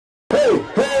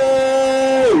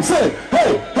say,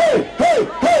 hey, hey, hey,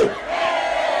 hey.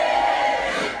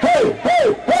 Hey, hey,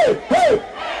 hey, hey.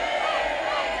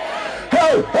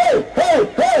 Hey, hey, hey,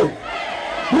 hey.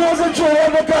 Who wasn't sure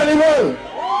of the carnival?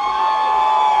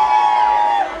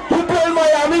 Who played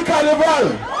Miami Carnival?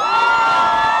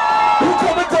 Who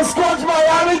coming to Scotch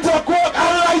Miami to quote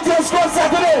and light your Scotch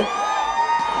Saturday?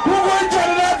 Who going to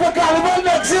Trinidad for Carnival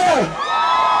next year?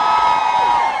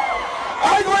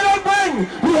 I'm going to bring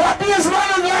the happiest man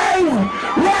alive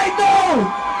right now.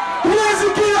 He is the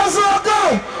king of soca.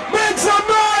 Make some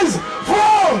noise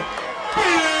for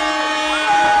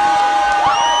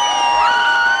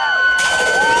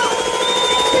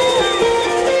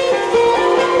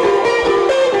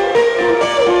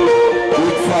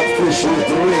big fat fish with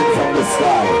rain from the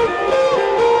sky.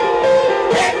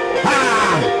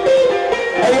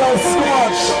 Hey, yo,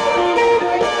 Scotch.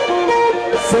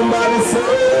 Somebody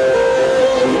say,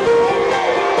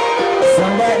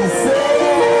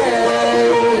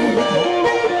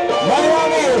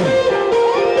 Miami.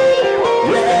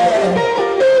 Yeah.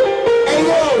 Hey,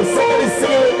 yo, somebody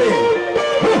say with me.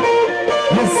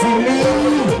 You see me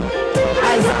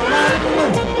as a man,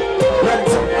 love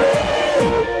to play,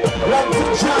 love to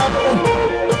jump.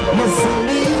 You see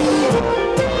me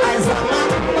as a man,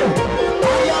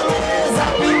 I always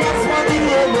happy as money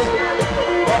in it.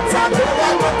 But I don't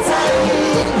have no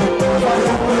time for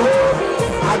the world.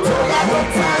 I don't have no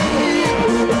time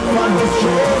for the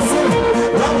stress.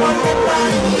 Love on the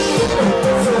mind.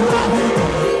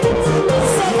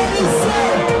 Somebody say,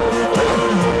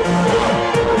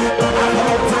 I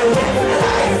want to live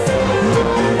life.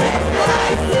 Live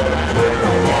life. Live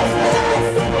life.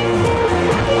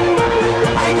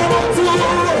 I want to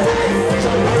live life.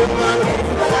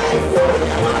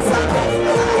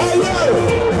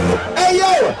 Hey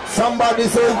yo, somebody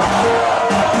say, I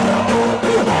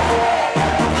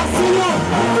see you,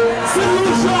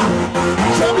 Solution,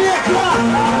 Jamaica,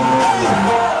 hey,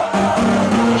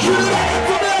 Trinidad,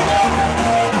 Tobago,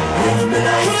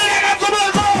 Trinidad,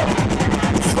 Tobago,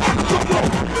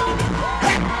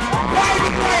 hey, why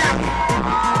the prayer?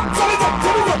 Tell it up,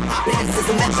 this is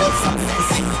a natural success.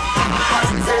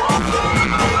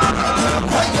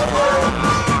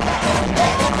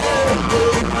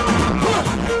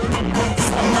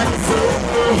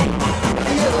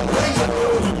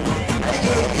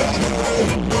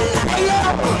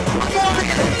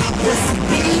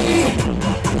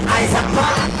 As a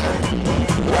man,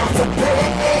 want to play,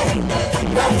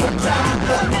 want to jump.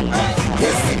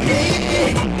 You see me,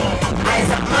 as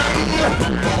a man,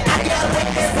 I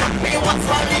always happy what's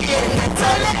funny in the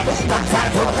toilet. But I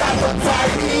don't have no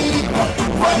time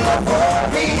for no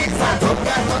worries. I don't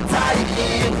have no time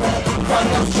for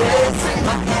no stressing.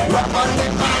 I'm on the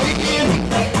mind.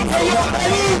 Hey, you're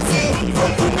easy,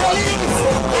 police,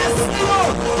 yes, you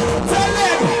tell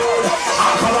them.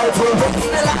 I'm about to live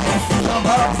the life. I'm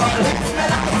about to live the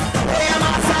life. Hey, I'm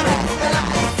about to live the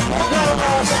life. No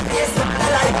more, it's not the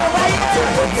life. I'm about to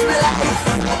live the life.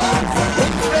 I'm about to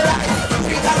live the life.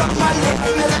 We got a man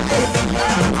living the life.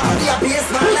 I'll be a piece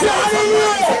of my life.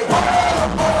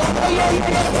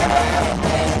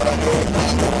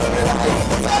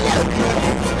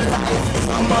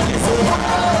 Somebody say,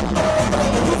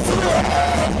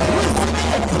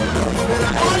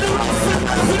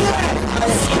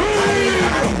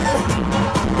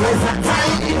 there's a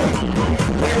time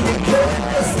when the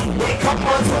girls, they come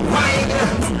on to wine.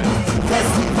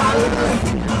 Festival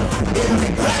in the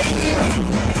plane.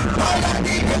 All of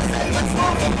the girls that are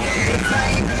smoking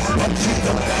inside. But she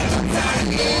don't got no time.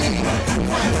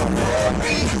 When the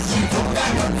worries, she don't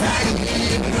got no time.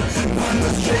 When the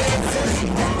stresses,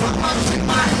 not much in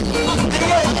mind.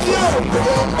 Yo,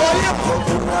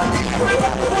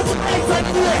 everybody wants to make that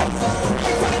clear.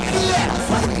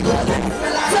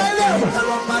 Tell them!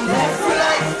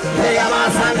 Hey, I'm a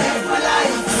son,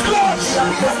 Scotch!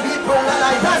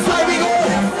 That's why we go!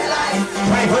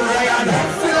 Michael Ryan,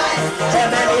 and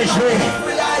then we swing.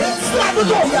 Start to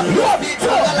go! You're the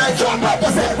jump up the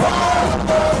set!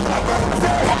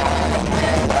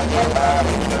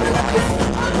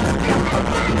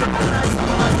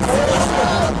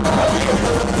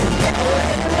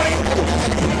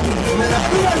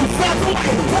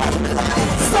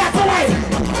 Start away!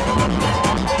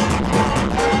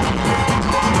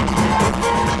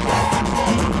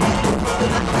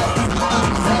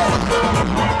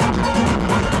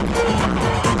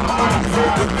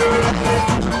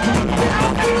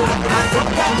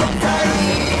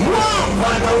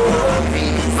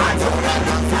 I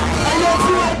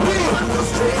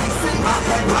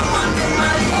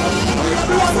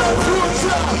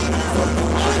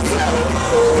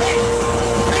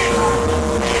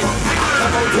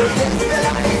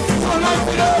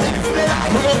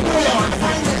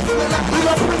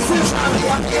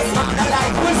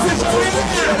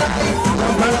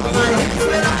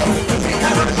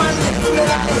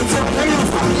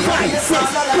six.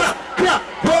 Clap, clap.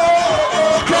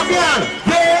 Oh, clap down.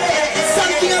 Yeah.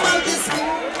 Something about this.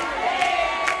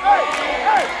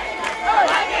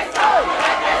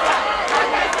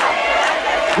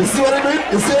 You see what I do?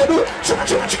 You see what I do? Chuk,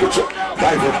 chuk, chuk, chuk.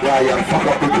 Private Ryan, fuck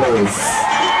up the place.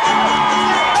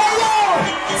 Hey yo,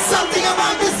 something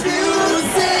about this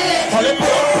music. All the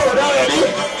people already.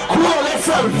 Cool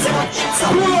yourself.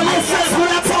 Cool yourself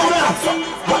with that powder.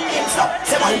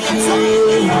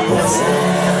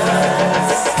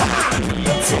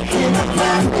 Taking up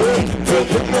my way,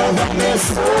 taking over my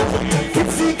soul.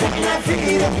 It's the kind of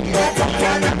feeling that I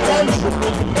cannot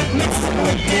control. Messing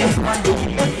with me,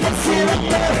 messing up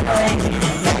the mind.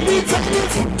 Let me tell you,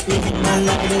 my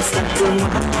life is stuck to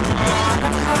mine.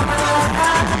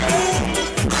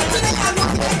 I think I'm not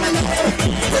getting my name.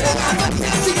 Today I'm not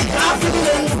getting my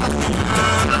feeling.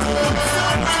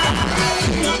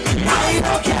 I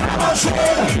don't care about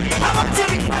shame. I'm up to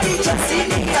everybody just see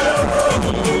me alone.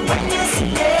 When you see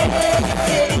me,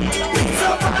 it's so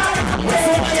far away.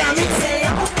 Miami, say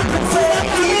I'm up to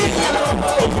me alone.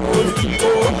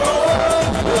 Oh,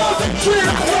 the tree,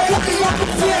 I'm looking at the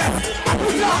fear. I'm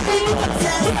looking at the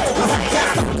fear. I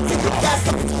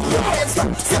got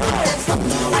some, I got some,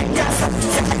 I got some,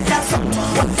 I got some,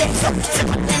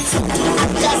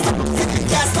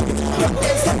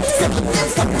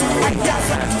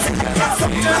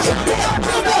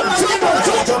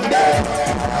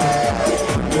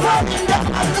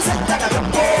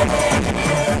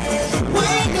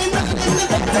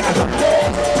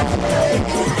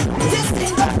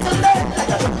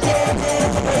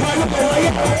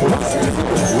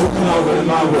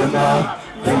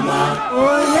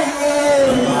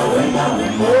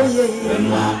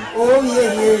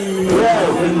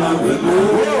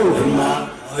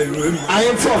 I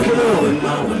ain't talking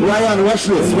now. Ryan, watch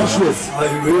this, watch this. Where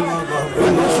you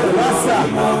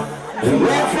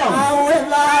from?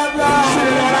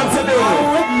 Trinidad and Tobago.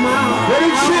 Where the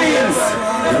trees?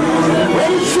 Where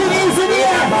the trees in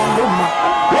here?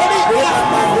 Where the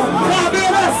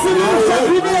Barbados in here?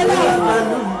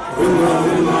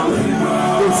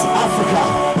 It's Africa,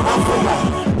 Africa,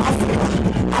 Africa,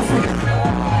 Africa.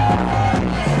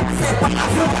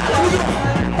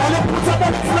 And they put up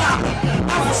on the flag.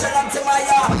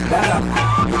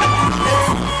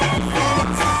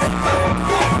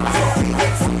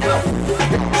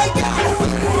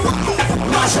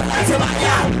 Machel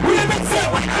Montano, we make it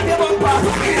when I'm your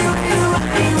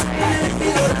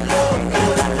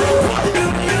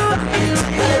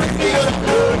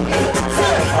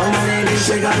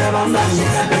shake up your bum bum,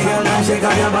 shake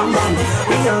up your bum bum,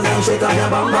 shake up your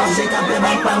bum bum, shake up your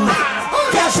bum bum.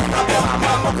 Shake up your bum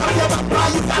bum, come your bum bum,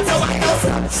 you got to wind up.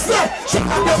 Shake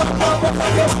up your bum bum,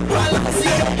 come your bum bum, let me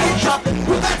see your big drop.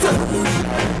 You got to move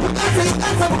that thing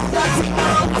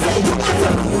around. I say you got to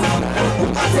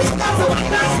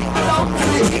wind up.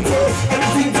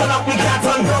 Everything turn up, we can't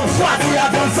turn down. Swati, I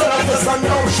done turn up the sun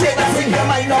down. Shake that thing, you're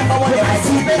my number one. If I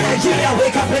see you in Nigeria,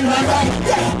 wake up in London.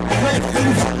 When it's in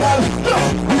the world,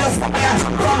 we just fuck me out.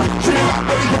 Trinidad,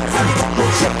 baby, that's how we go.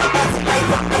 Shake up that thing, I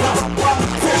rock the rock.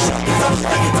 Shake it up,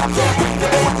 shake it up, shake it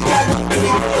up.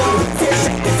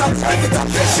 Shake it up, shake it up,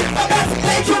 shake up that thing,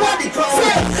 make you want it close.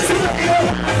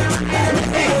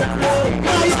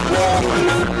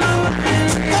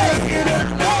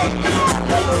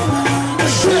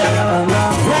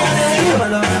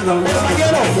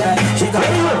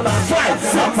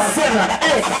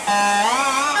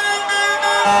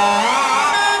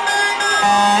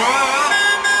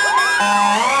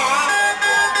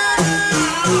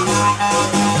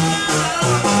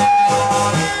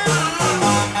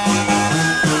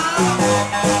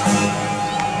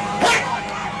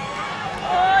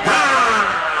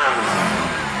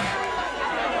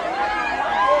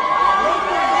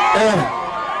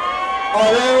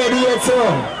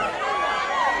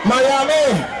 Miami.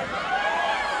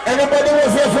 Anybody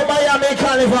was here for Miami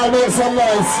Carnival? Make some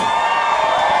noise.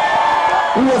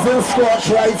 Who was in Scotch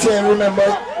right here? Remember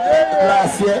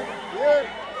last year?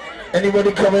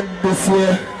 Anybody coming this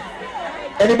year?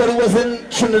 Anybody was in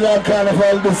Trinidad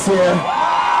Carnival this year?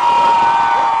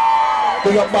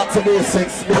 Big up Back to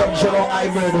Basics. Big up General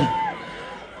Hybrid.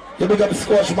 You big up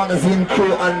Scotch Magazine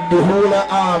crew and the whole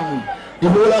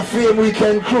of Fame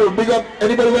Weekend crew. Big up.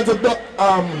 Anybody went to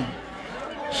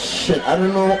shit, I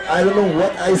don't know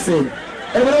what I said.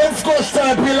 Anybody went Scotch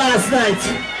therapy last night?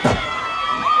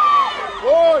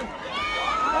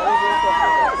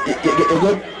 You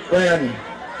good? Ryan,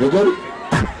 you good?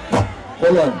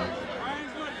 Hold on.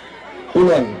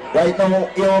 Right now,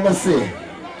 you know what I say?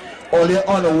 Only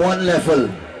on one level.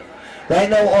 Right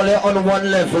now, only on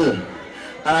one level.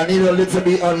 And I need a little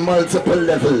bit on multiple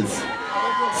levels.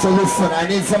 So listen, I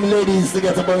need some ladies to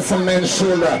get up on some men's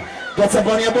shoulder. Get up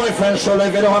on your boyfriend's shoulder.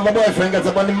 If you don't have a boyfriend, get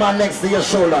up on the man next to your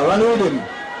shoulder. Run with him. Get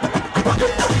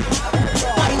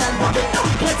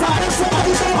up on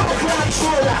somebody on the ground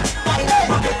shoulder.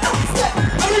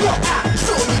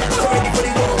 Show me that you're ready for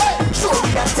the world. Show me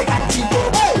that take a deep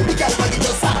road. The girl when you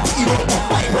just start to eat up.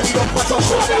 Why when you don't put your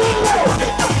shoulder?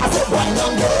 I said boy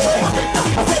long day.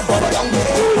 I said boy long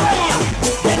day.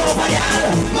 Get over here,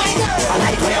 my girl. I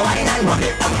like where you wine and rock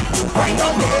it. Wine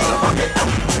long day, rock it.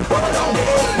 Boy long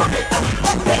day, rock it.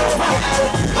 Get over here,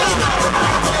 my girl. I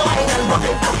like where you wine and rock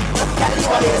it. Girl you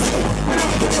are lazy. We don't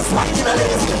need this white in a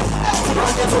lazy.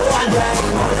 Run your toe and grind.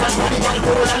 More than body can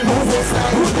pull and move this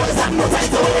time. Who goes and no time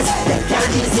to waste? Them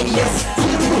can't easy, yes.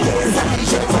 Feel the days and the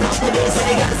shit. Turn up the bass and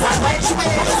the girls start right to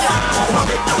it.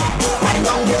 Rock it. Wine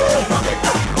long day, rock it.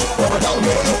 Boy long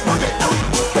day, rock it.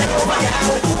 Get over here,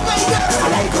 my girl. I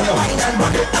like where you wine and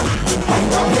rock it. Wine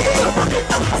long day, rock it.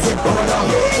 I said boy long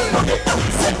day, rock it.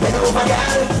 Said bend over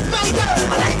girl, my girl.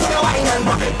 I like where you wine and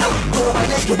rock it. Go over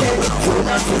like you did. You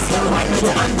not twist your wine with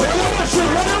your hand. Well, you watch it,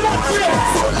 run and watch it.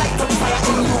 So like the fire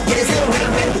in you, get it in real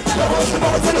red. The bush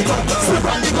about to the top, slip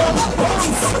on the gum,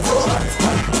 bounce on the floor.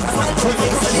 Smile to the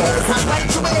face and the girls and right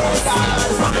to me.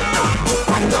 Rock it,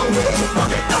 wine long day,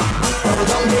 rock it. Boy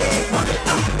long day, rock it.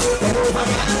 Bend over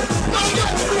girl, my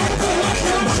girl. I like where you wine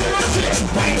and rock it.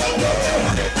 Wine long day,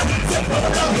 rock it. Said boy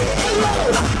long day,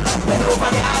 bend over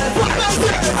girl.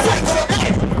 I like where you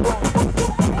wine.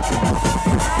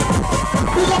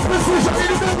 We got precision in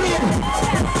the building.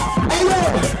 Hey yo,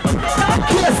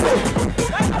 careful.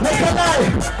 Make a lie.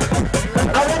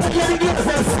 I want to get the girls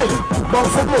and sing.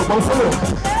 Bounce a low, bounce a low.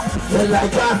 You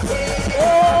like that?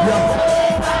 Yo,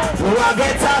 you are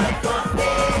better.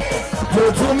 You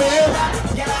to me.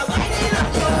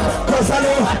 Cause I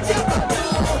know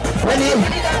when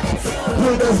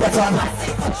you does better.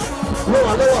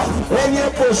 Lower, lower. When you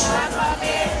push.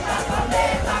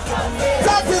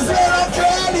 That is where I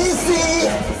clearly see.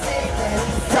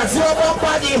 That's your bum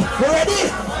body. You ready?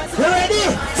 You ready?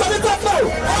 Turn it up now.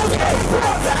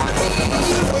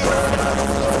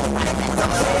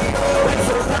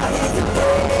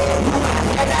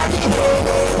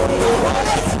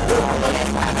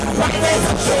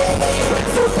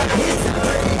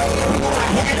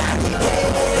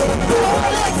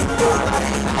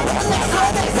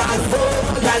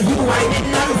 You whining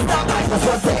non-stop. I just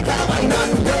want to take a wine on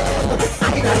you.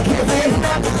 I'm not giving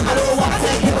up. I don't want to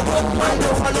take you home. I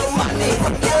don't want no money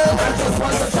from you. I just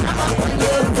want to jam up on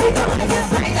you. Take a wine and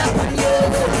line up on you.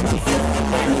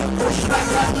 Push back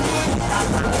on me.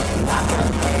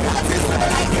 That is what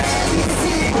I can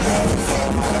see.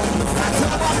 That's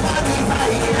what I'm body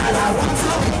fine. And I want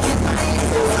to make it mine.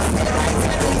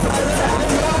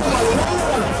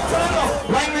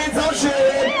 Wine means on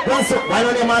shit. Wine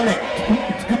on your man neck.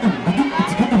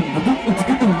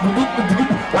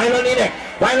 Wine on the neck,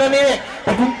 wine on the neck.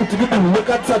 Look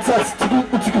at tatas,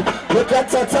 look at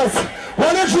tatas.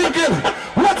 What are you drinking?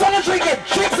 What are you drinking?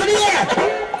 Drinks in the air.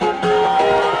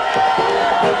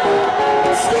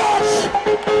 Scotch.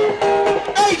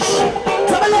 H.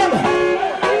 Tell them.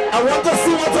 I want to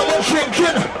see what are you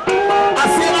drinking. I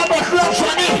see a bottle of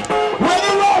Johnny. Where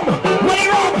the rum? Where the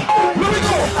rum? Here we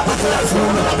go. I put the last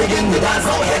room and I begin to dance.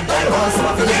 I'll head that horse and I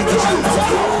begin to jump.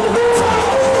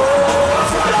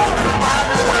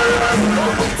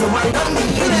 So why don't we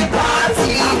in a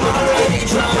party? I'm already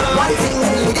drunk. One thing I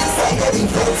need is like getting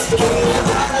fit.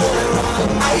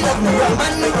 I love me rum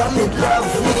and the rum it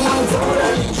loves me. I'm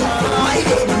totally drunk. My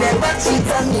baby never cheats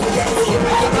on me. Let's give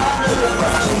me a bottle of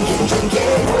rum. Drinking,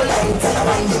 drinking, whole night. And I'm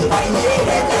whining, whining,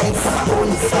 headlights. I'm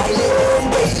only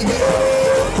smiling, baby.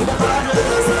 With a bottle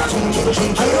of rum. Drinking,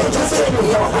 drinking, just when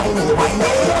we are whining, whining.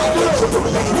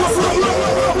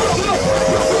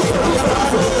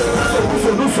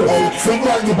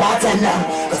 Signal the bartender,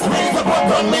 cause I'm ready to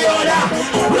put on me order.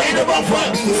 I'm ready to go for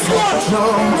the scotch. No,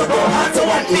 you don't have to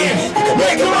want me. You can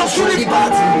make your mouth through the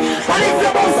party. And if you're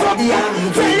both up the army,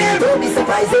 tell them, don't be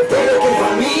surprised if they're looking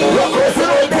for me. You're close to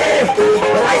no pay,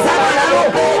 but I said I don't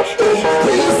pay.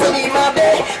 We used to be my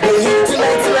babe.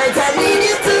 Tonight, I need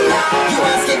you to know. You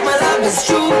ask if my love is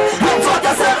true. I thought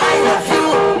I said I love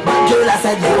you, but girl I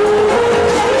said you.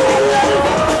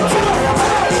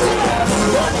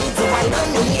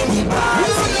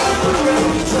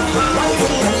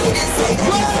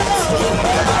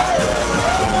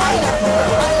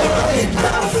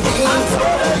 I'm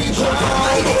totally drunk.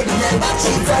 My baby never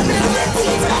cheats on me.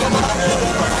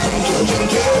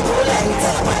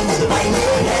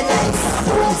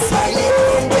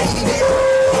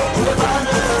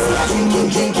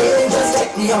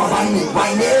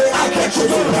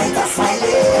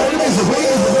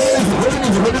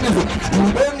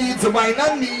 You don't need to wine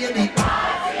on me, you need.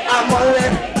 I'm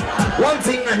already. One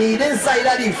thing I need inside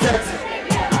of the fete.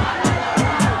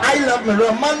 I love me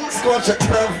romance, God you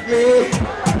love me.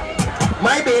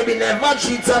 My baby never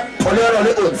cheats up.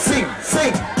 Ole, sing,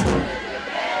 sing.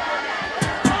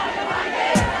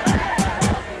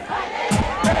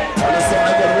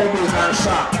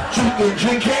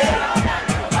 Drinking.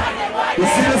 You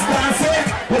see this dance here?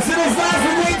 You see this dance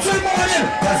we wait till morning?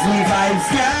 Cause we vibes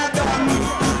get done.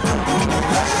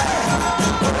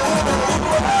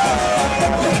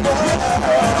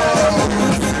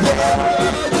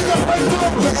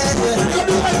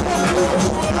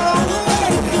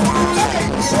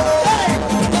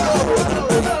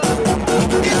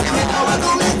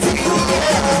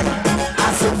 I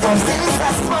said from since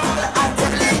I small, I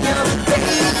tell you,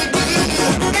 baby.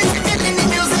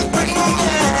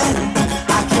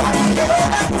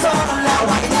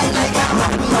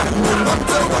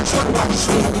 Watch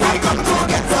me, I come to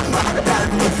get some mad than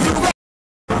if you were.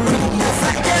 Yes,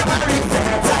 I never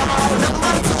regret all the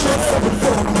money to just for the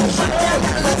phone.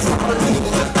 Let's call me,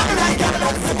 and I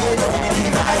cannot say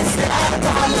device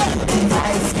scandal,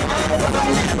 device scandal,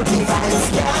 device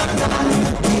scandal,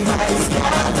 device scandal, device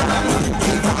scandal.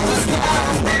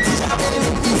 Jamming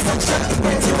in the section,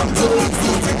 21 to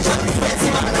 18,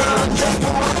 21 around, just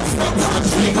one stop touch.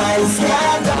 Device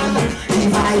scandal,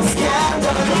 device scandal.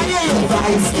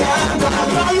 Device scandal,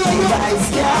 device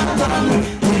scandal,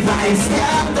 device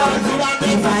scandal,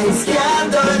 device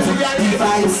scandal,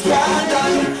 device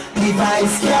scandal,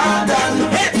 device scandal,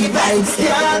 device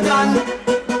scandal.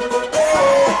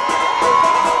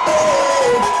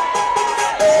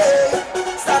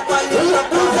 Stop whining up.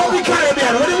 Who's from the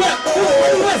Caribbean? Where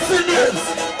the West Indians?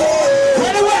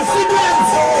 Where the West Indians?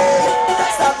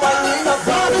 Stop whining up.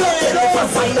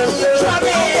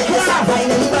 Jamaica, stop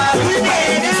whining back.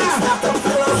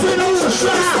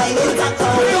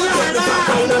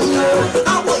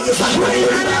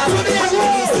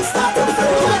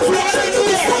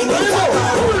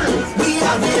 We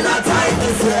have been a time to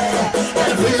say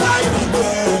every life we do,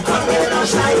 come in and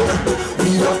shine. We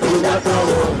up in that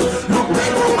road. Look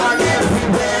men, woman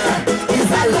everywhere.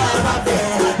 It's a love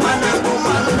affair. Man and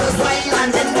woman just wine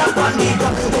and end up on me.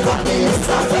 Because it's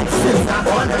a fix. It's not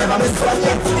one, never miss one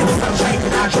yet. It's sunshine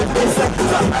in our trip. It's like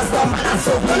some as the man and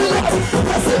so good.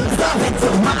 It's a fix to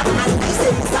man and this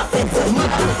is a fix to man.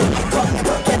 I come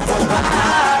to get from back.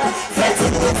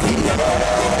 Fetting with me.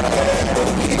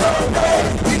 We go there.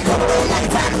 We go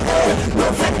night and day. No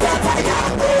fete that I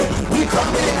am there. We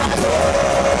come in and go.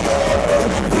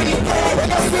 We day. We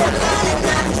just feel lying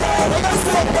and day. We just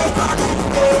say they can't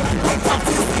go. Like that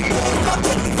is the day. Not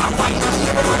getting for wine and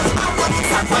you. I want it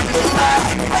to find me back.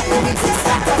 I know it is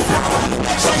that the flower.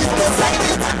 Make sure you don't say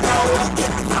it now. Not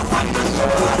getting for wine and you.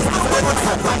 I want it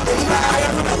to find me back.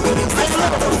 I know it is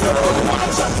that the flower.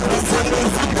 Watch out for the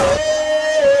savings and go.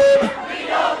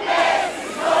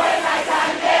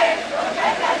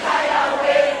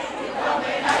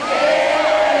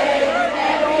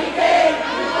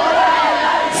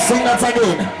 Sing that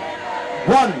again.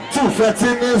 1, 2,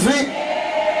 13 music.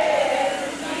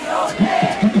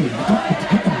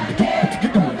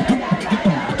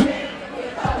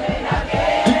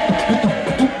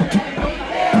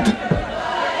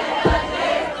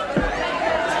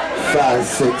 Five,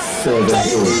 6, 7, 8.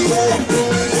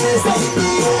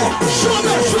 Show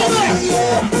me.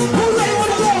 Who ready for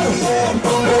the Lord?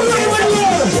 Who ready for the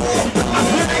Lord? I'm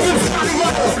ready for the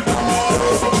Lord.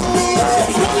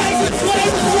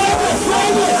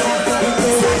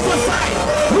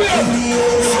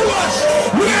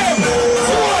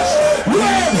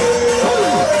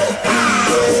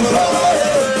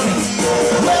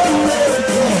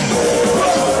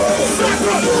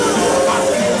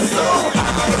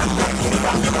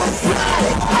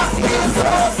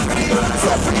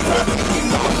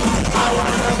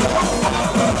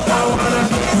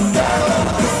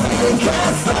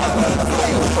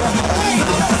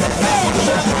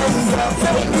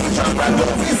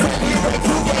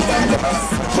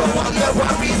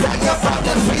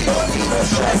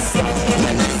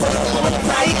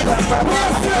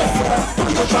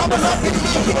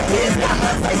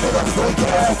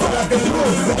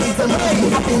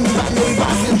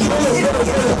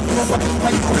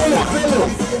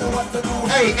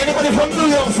 Hey, anybody from New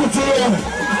York, put your hand.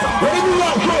 Where did New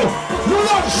York go? New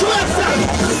York, show yourself.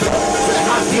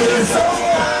 I feel so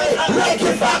high, like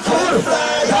if I could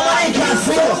fly. Jamaica,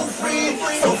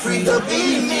 so free to be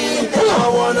me. I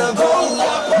wanna go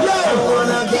up, I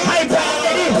wanna get high.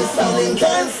 This feeling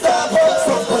can't stop,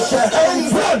 so push your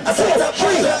hands up. I said up,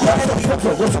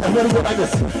 I'm gonna go like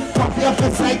this. Pop your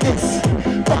fists like this.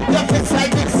 Pop your fists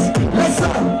like this.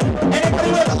 Listen.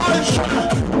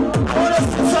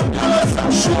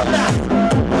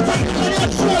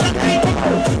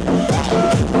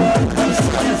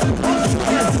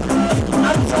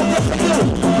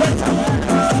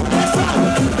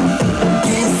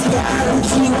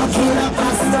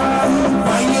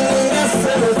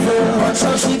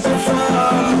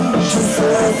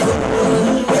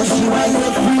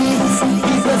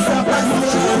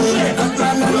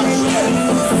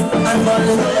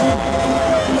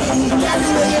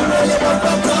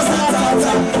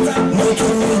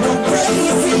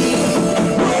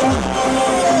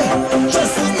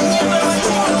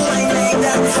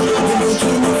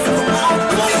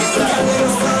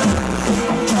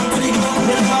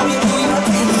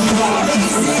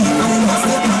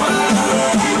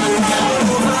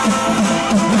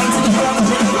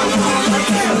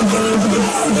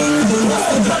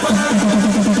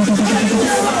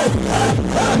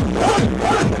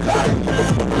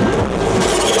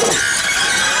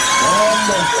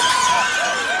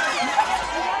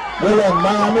 Well on,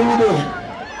 Miami we do.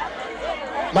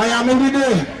 Miami we do.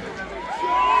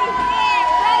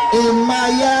 In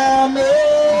Miami,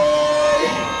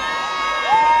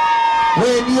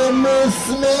 when you miss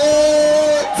me,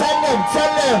 tell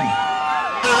them,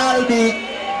 I'll be.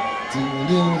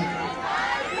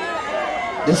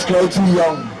 This crowd too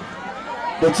young.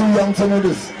 They're too young to know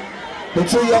this. They're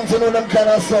too young to know them kind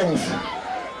of songs.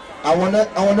 I wanna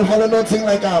follow nothing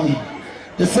like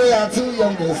they say I'm too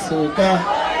young to soca.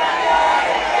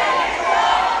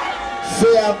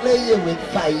 Say I play you with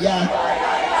fire.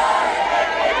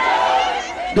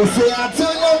 They say I'm too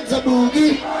young to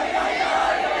boogie.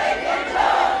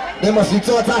 They must be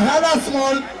taught a hella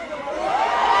small.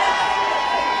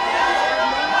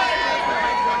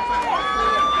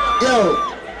 Yo,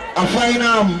 I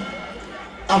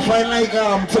find like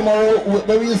tomorrow,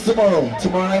 where we is tomorrow?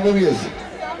 Tomorrow night where we is?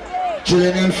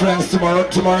 Chilean friends tomorrow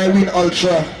night we in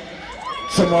Ultra.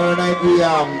 Tomorrow night we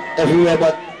everywhere,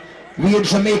 but we in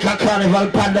Jamaica Carnival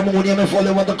pandemonium. If all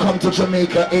they want to come to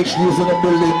Jamaica, HD's in the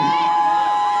building.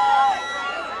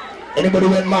 Anybody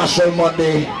went Machel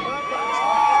Monday?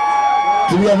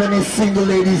 Do we have any single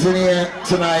ladies in here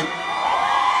tonight?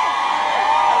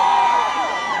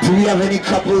 Do we have any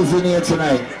couples in here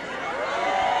tonight?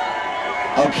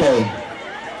 Okay,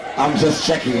 I'm just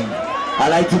checking. I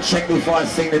like to check before I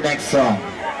sing the next song.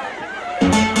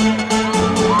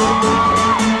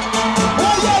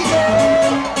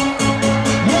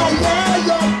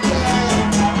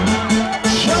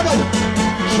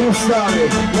 True story.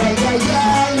 Hey,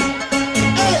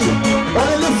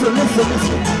 oh, listen.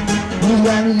 Me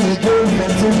and me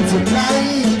girlfriend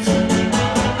tonight.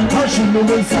 How she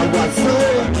knows I was so,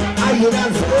 I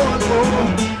was so,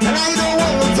 and I don't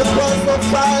want to cause no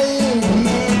fight.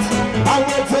 I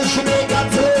want to she make a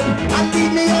turn and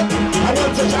leave me up. I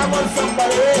want to jam on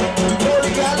somebody, throw the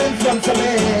girl in front of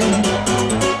me.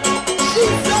 She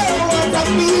said what I'm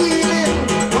feeling,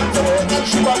 want to hold and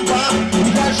she bump back,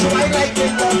 because she might like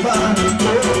it lover.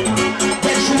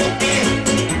 Then she look in,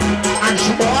 and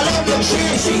she ball up your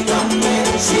shit. She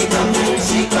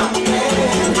come in,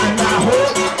 and I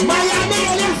hold Miami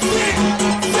and sing,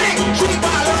 she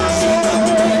ball up.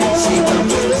 She come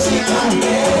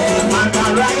in, and I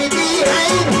ride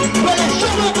behind, but I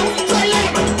show up, tell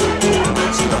him.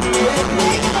 She come in,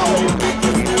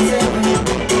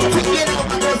 pick it up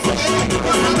and go say,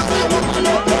 because I'm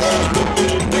not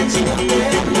then she come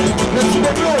in, let's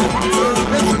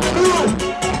go blue.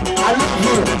 I love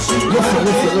you.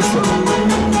 Listen.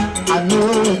 I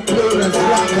know there is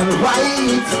black and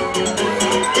white.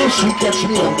 If she catch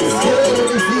me on this girl,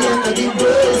 it's the end of the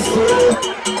world. So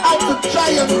I'll to try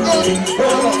and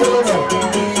over.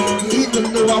 Even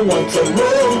though I want to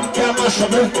roll, can't mash up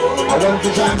me. I want to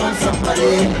jam on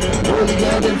somebody, hold the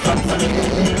girl in front of me.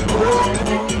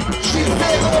 She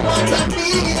said, oh, what I'm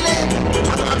feeling.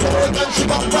 I'm not to work and she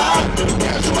got back.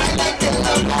 Yeah, she might like the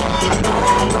love.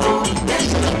 Then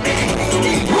she look me.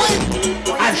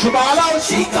 And she ball out.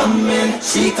 She come in,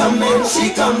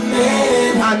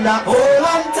 and I hold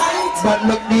on tight, but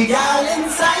look the girl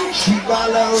inside. She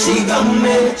ball out. She come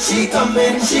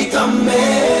in,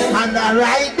 and I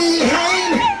right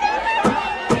behind.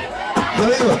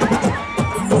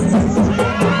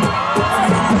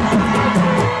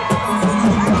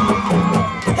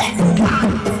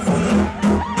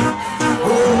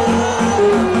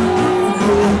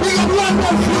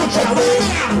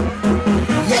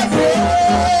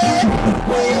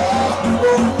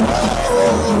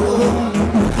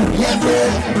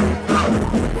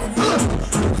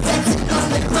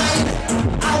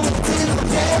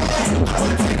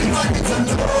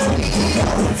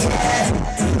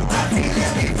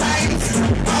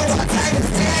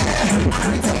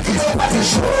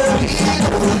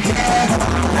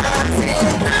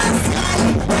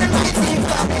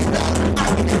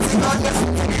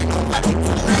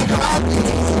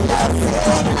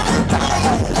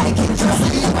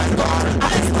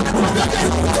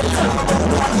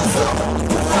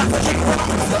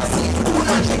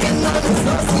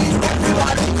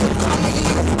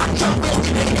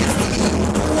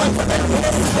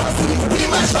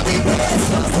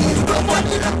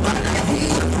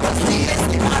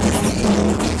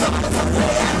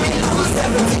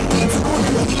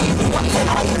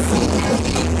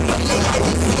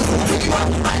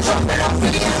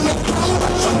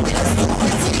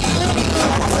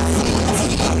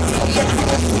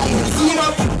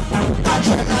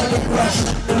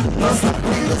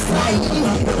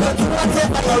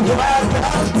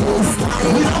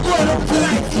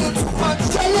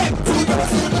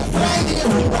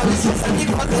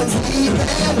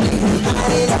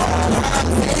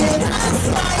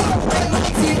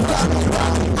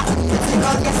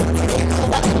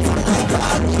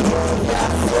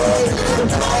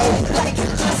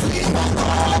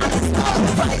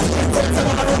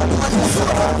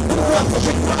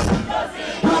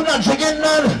 Who not drinking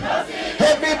none?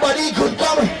 Everybody could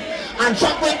come and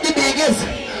chop with the biggest.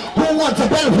 Who wants a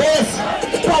bell place?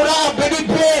 Powder up in the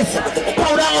place.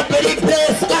 Powder up in the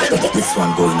place. And this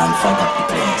one going on front of the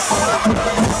place.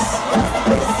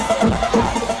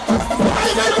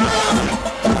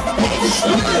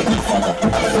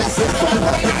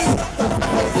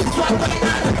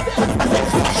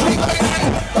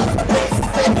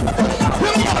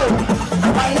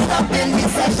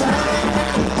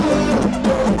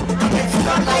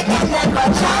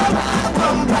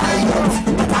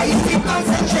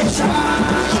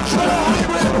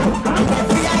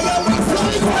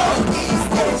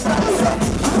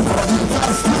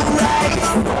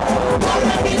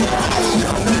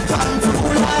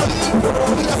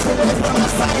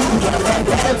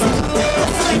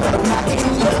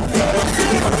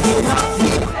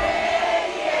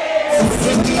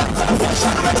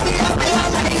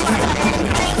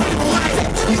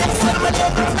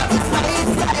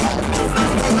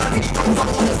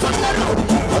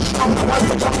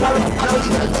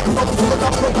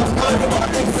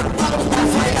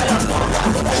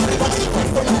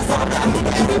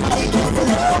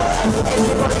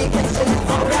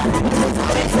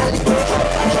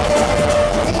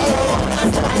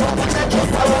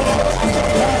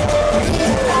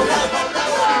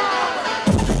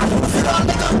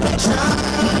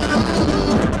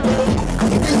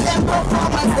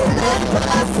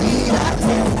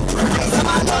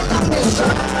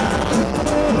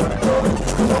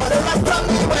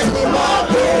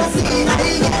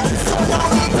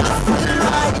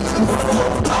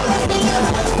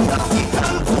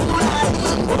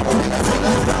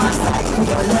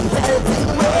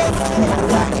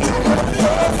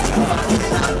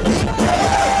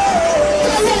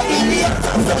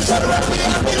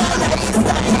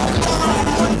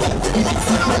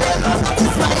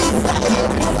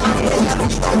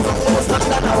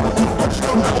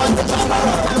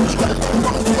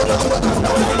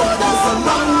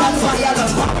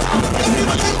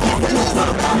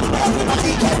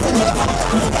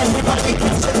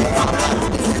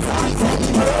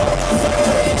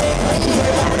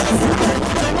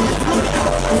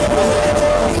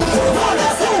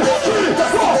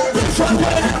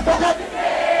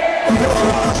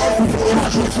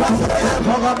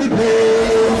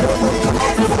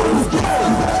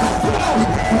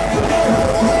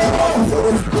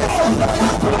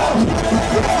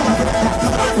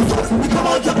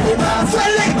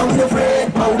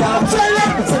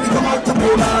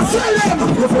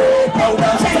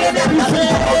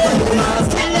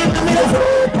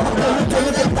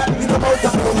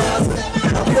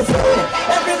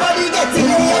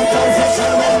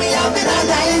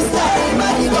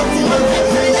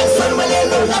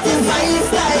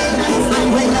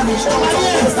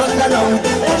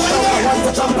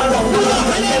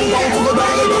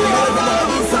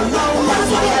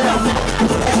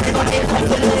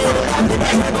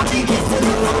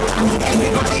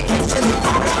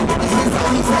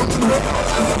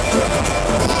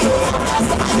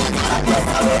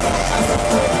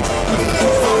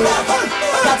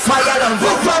 That's why I love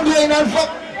this one going on fuck.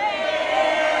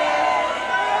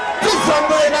 This one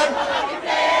going on.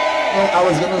 Oh, I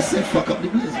was gonna say fuck up the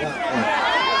place.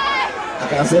 I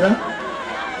can't say that.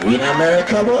 We in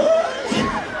America, boy.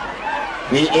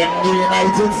 We in the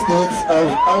United States of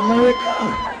America.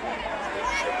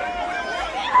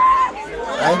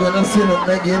 I'm gonna say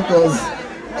nothing again because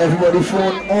everybody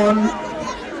phone on.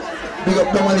 Big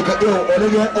up the money, yo, all they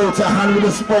get out of hand with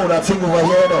the spoon, that thing over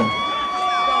here now.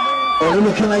 All they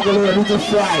looking like a little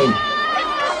fry.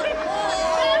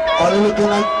 All they looking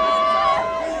like...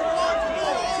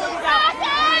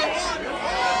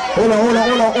 Hold on.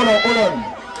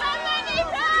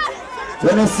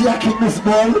 When I see I kick this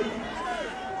ball,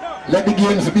 let the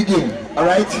games begin,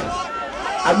 alright?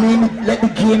 I mean, let the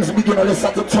games begin, or let's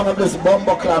start to turn up this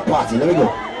bomber club party. Let me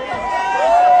go.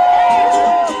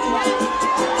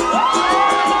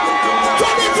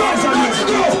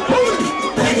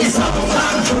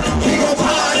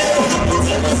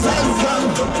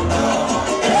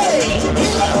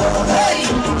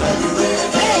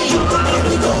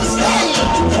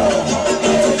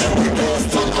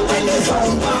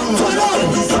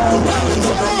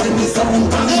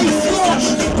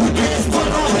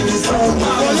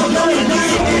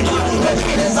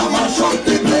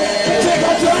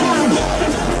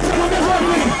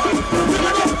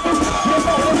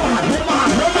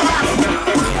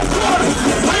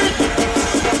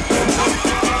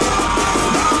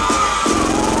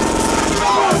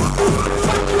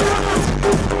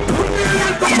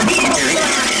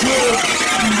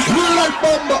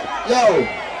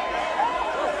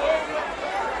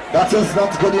 That is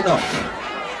not good enough.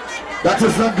 That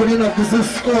is not good enough. This is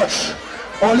Scorch.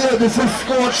 Only this is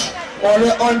Scorch.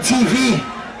 Only on TV.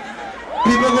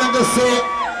 People are going to say,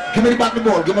 give me back the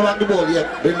ball, give me back the ball.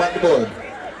 Yeah, bring back the ball.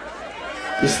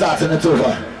 You're starting it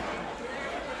over.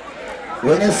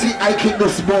 When you see I kick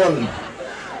this ball,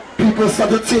 people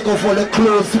start to take off all their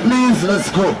clothes. Please,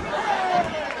 let's go. Over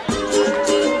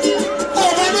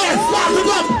there, start it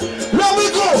up. There we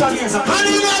go. And in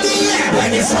the air.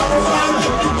 When it's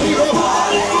over, you go.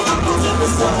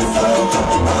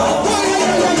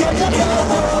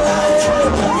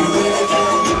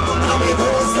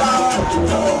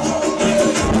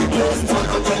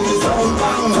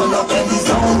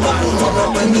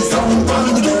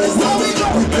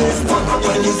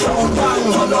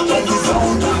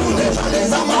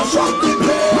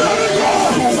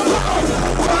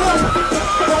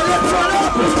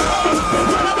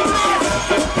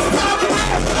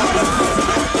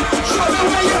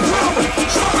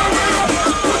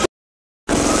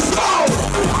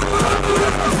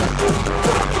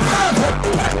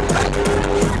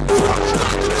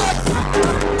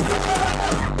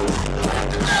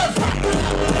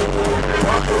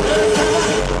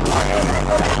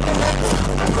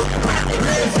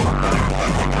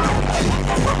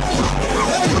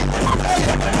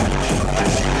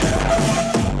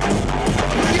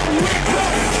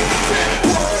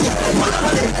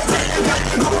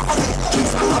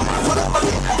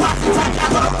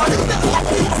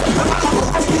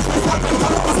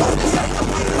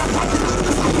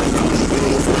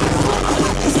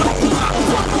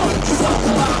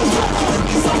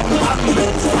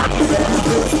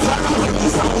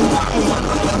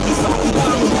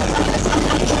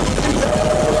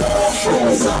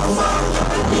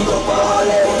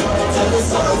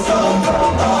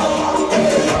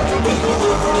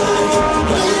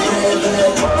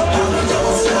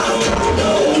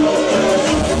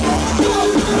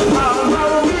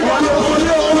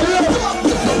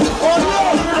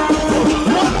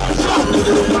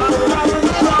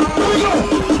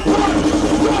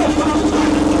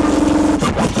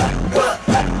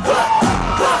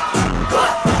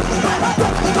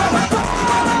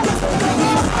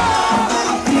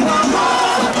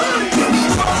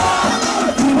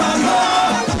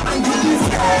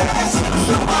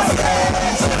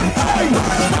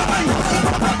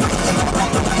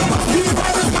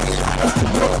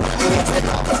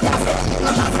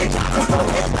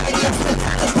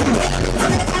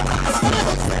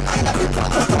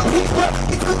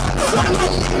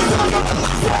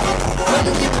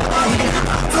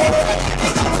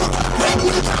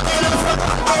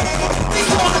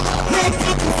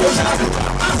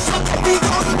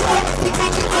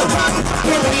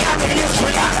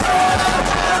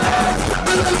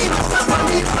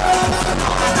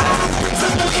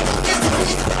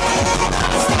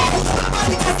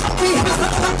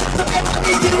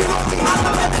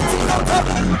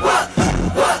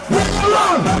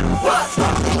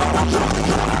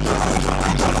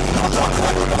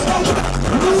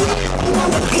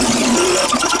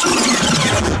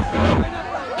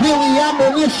 Here we are,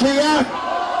 Manisha.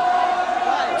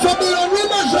 So be a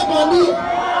rematch up on me.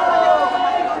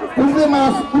 Who's the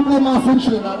mass in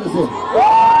Trinidad, is it?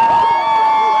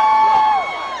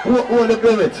 Who will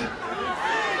play with?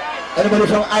 Anybody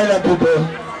from island people?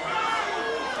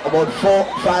 About 4,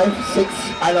 5, 6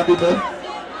 island people?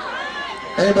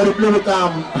 Anybody play with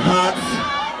hearts?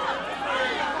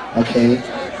 Okay.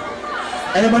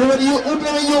 Anybody with you? Who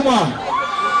play with humor?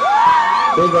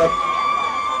 Big up.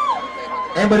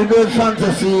 Anybody do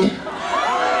fantasy?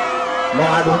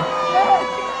 Mad.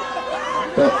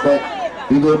 But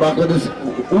we go back to this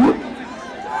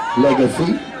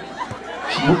legacy.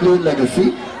 You play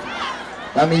legacy.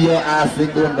 That means your ass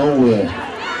ain't going nowhere.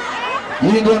 You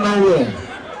ain't going nowhere.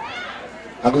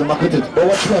 I'm going back with it. But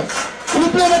what's next? Who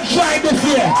play the tribe this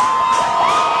year?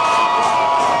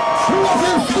 Who was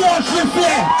in Scorch this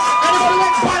year? Anybody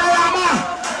want Panorama?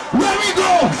 Where we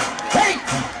go? Hey,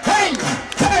 hey,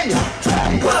 hey, hey.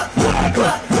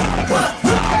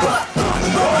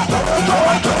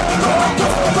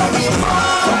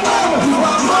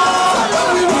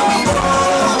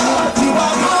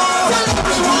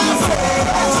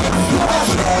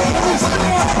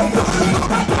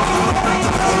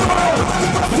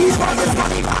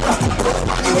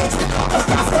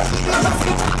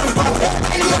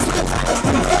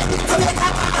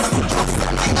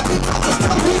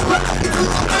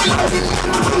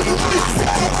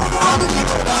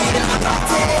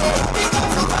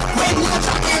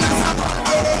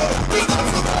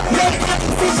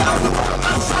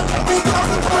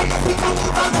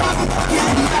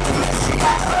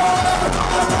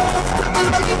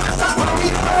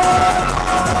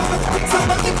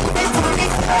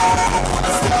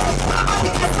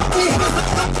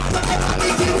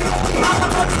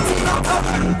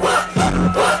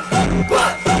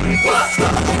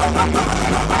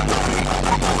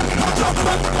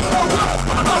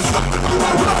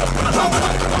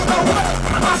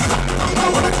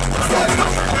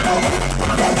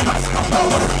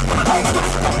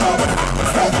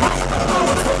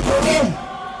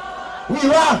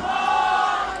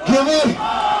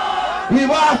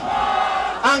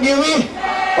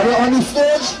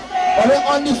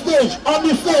 On the stage, on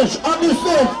the stage, on the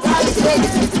stage, on the stage.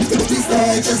 The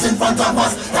stage is in front of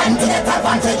us, time to get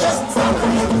advantageous.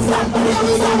 Sample it, sample it,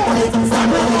 sample it,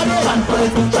 sample it, sample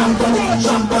it, sample it,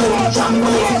 sample it, sample it, sample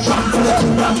it, sample it,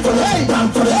 sample it,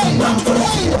 sample it, sample it,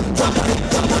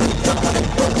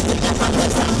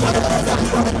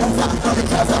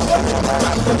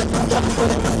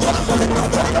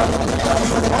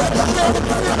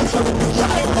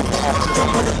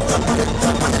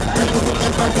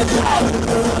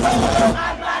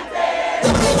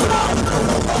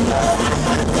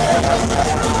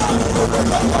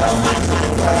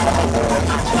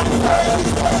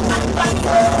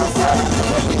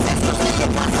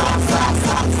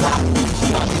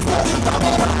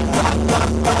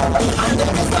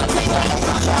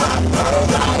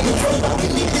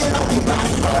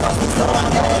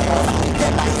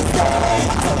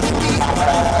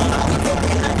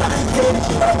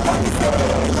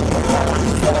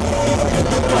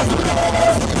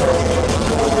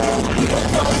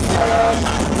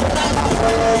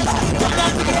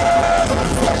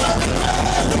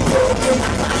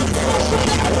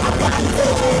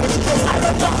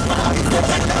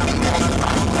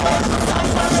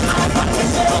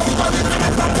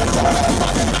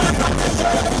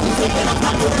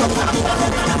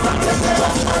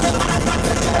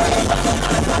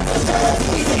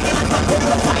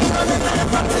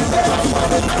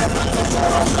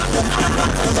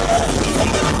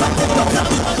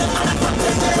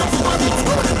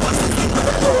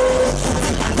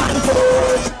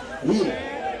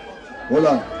 hold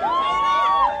on.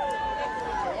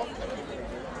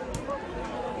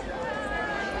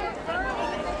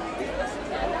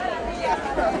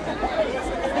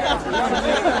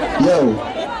 Yo,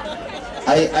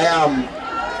 I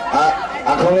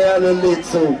come here a little late,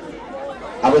 so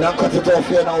I will not cut it off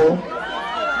here now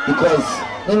because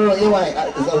no, you know,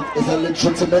 it's a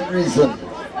legitimate reason.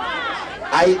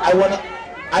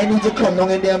 I need to come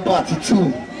down in there and party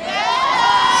too.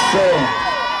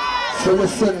 So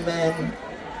listen, man.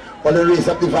 On the raise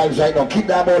up the vibes right now. Keep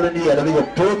that ball in the air. Let me go.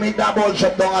 Don't make that ball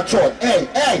drop down at all.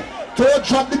 Hey, don't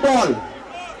drop the ball.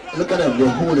 Look at them. They're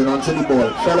holding onto the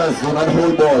ball. Fellas, do not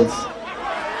hold balls.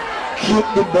 Keep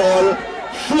the ball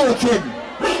floating.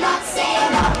 We not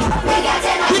saying up. We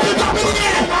getting up. Keep it up in the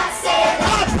air. We not saying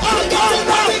up. We getting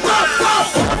up.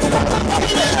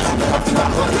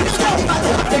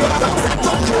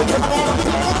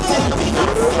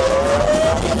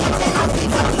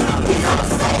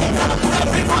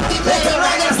 Let the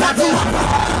riders start to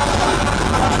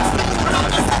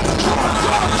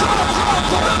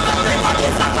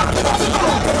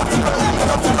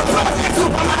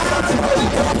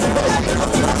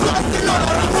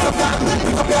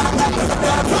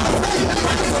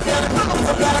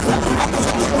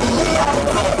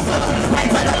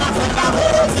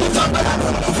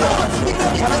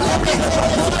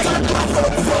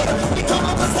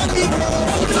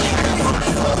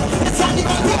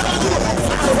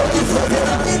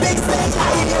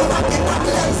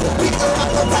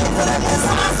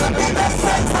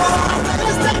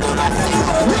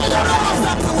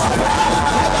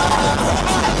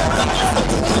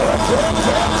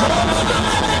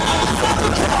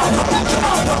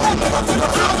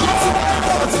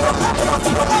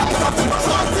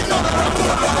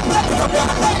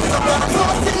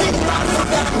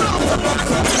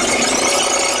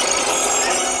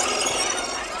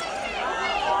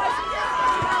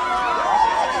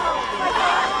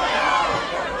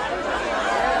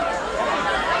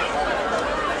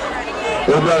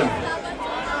We're done.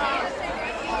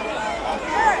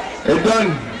 It's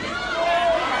done.